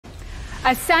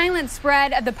A silent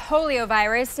spread of the polio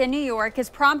virus in New York is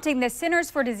prompting the Centers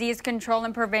for Disease Control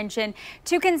and Prevention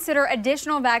to consider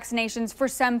additional vaccinations for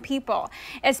some people,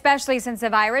 especially since the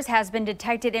virus has been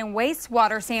detected in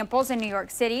wastewater samples in New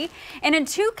York City and in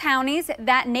 2 counties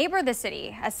that neighbor the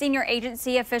city. A senior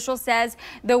agency official says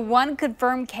the one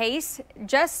confirmed case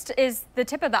just is the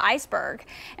tip of the iceberg.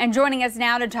 And joining us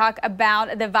now to talk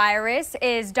about the virus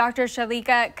is Dr.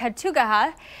 Shalika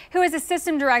Katugaha, who is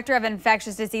Assistant Director of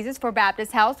Infectious Diseases for Baptist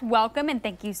Health. Welcome, and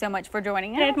thank you so much for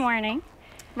joining us. Good morning.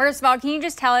 First of all, can you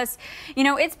just tell us, when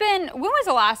was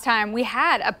the last time we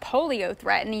had a polio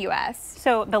threat in the U.S.?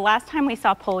 So the last time we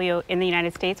saw polio in the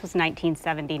United States was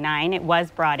 1979. It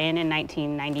was brought in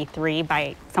 1993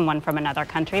 by someone from another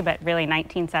country, but really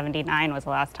 1979 was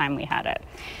the last time we had it.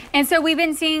 And so we've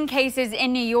been seeing cases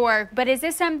in New York, but is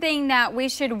this something that we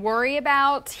should worry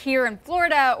about here in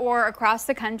Florida or across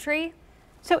the country?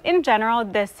 So in general,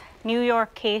 this New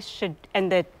York case should,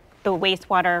 and the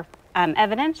wastewater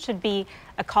evidence should be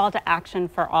a call to action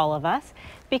for all of us,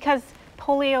 because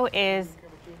polio is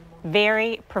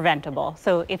very preventable.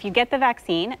 So if you get the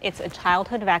vaccine, it's a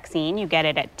childhood vaccine. You get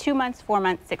it at 2 months, 4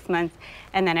 months, 6 months,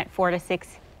 and then at 4 to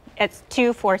 6, it's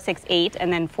 2, 4, 6, 8,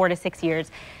 and then 4 to 6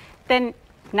 years. Then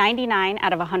 99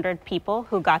 out of 100 people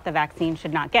who got the vaccine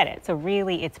should not get it. So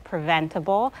really it's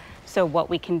preventable. So what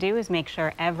we can do is make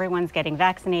sure everyone's getting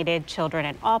vaccinated, children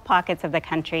in all pockets of the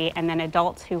country, and then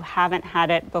adults who haven't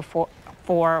had it before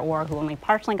or who only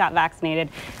partially got vaccinated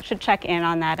should check in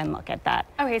on that and look at that.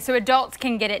 Okay, so adults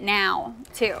can get it now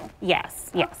too?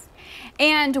 Yes, yes.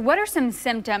 And what are some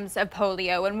symptoms of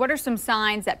polio, and what are some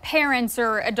signs that parents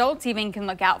or adults even can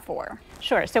look out for?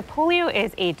 Sure, so polio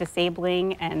is a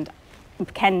disabling and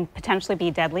can potentially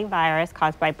be deadly virus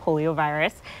caused by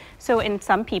poliovirus. So in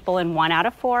some people, in 1 out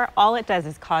of 4, all it does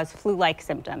is cause flu-like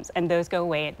symptoms, and those go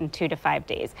away in 2 to 5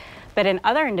 days. But in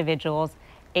other individuals,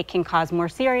 it can cause more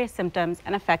serious symptoms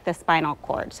and affect the spinal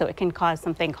cord. So it can cause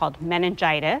something called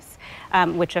meningitis,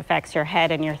 which affects your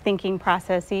head and your thinking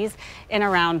processes in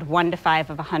around 1 to 5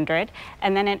 of 100.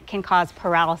 And then it can cause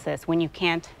paralysis when you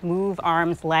can't move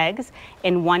arms, legs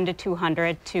in 1 to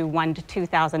 200 to 1 to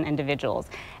 2,000 individuals.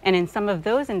 And in some of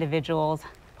those individuals,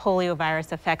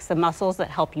 poliovirus affects the muscles that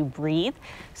help you breathe.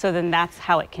 So then that's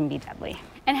how it can be deadly.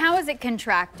 And how is it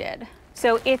contracted?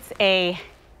 So it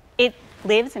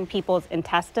lives in people's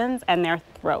intestines and their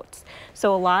throats.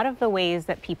 So a lot of the ways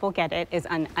that people get it is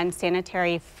on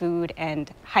unsanitary food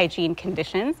and hygiene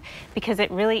conditions, because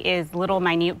it really is little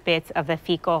minute bits of the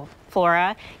fecal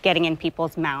flora getting in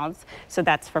people's mouths. So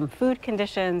that's from food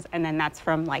conditions, and then that's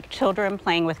from like children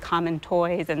playing with common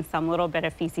toys, and some little bit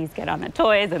of feces get on the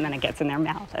toys and then it gets in their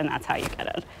mouth, and that's how you get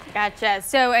it. Gotcha.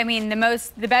 So I mean,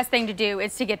 the best thing to do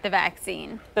is to get the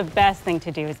vaccine. The best thing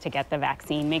to do is to get the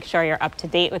vaccine. Make sure you're up to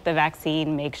date with the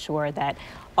vaccine. Make sure that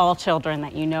all children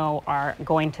that you know are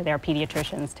going to their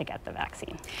pediatricians to get the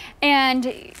vaccine.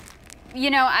 And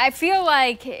I feel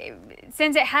like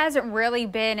since it hasn't really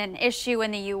been an issue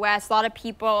in the U.S., a lot of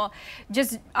people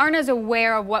just aren't as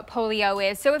aware of what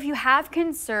polio is. So if you have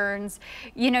concerns,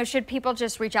 should people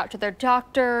just reach out to their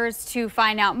doctors to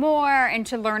find out more and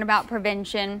to learn about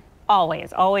prevention?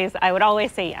 Always, always. I would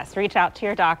always say yes. Reach out to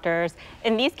your doctors.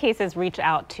 In these cases, reach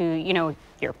out to,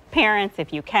 your parents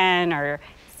if you can, or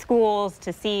schools,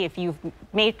 to see if you've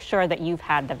made sure that you've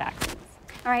had the vaccines.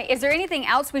 All right, is there anything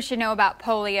else we should know about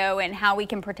polio and how we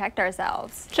can protect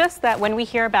ourselves? Just that when we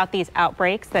hear about these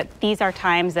outbreaks, that these are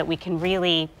times that we can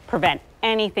really prevent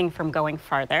anything from going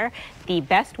farther. The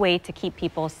best way to keep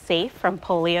people safe from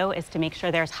polio is to make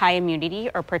sure there's high immunity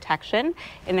or protection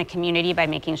in the community by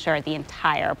making sure the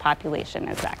entire population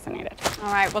is vaccinated.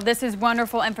 All right, well, this is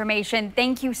wonderful information.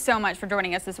 Thank you so much for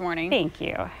joining us this morning. Thank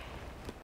you.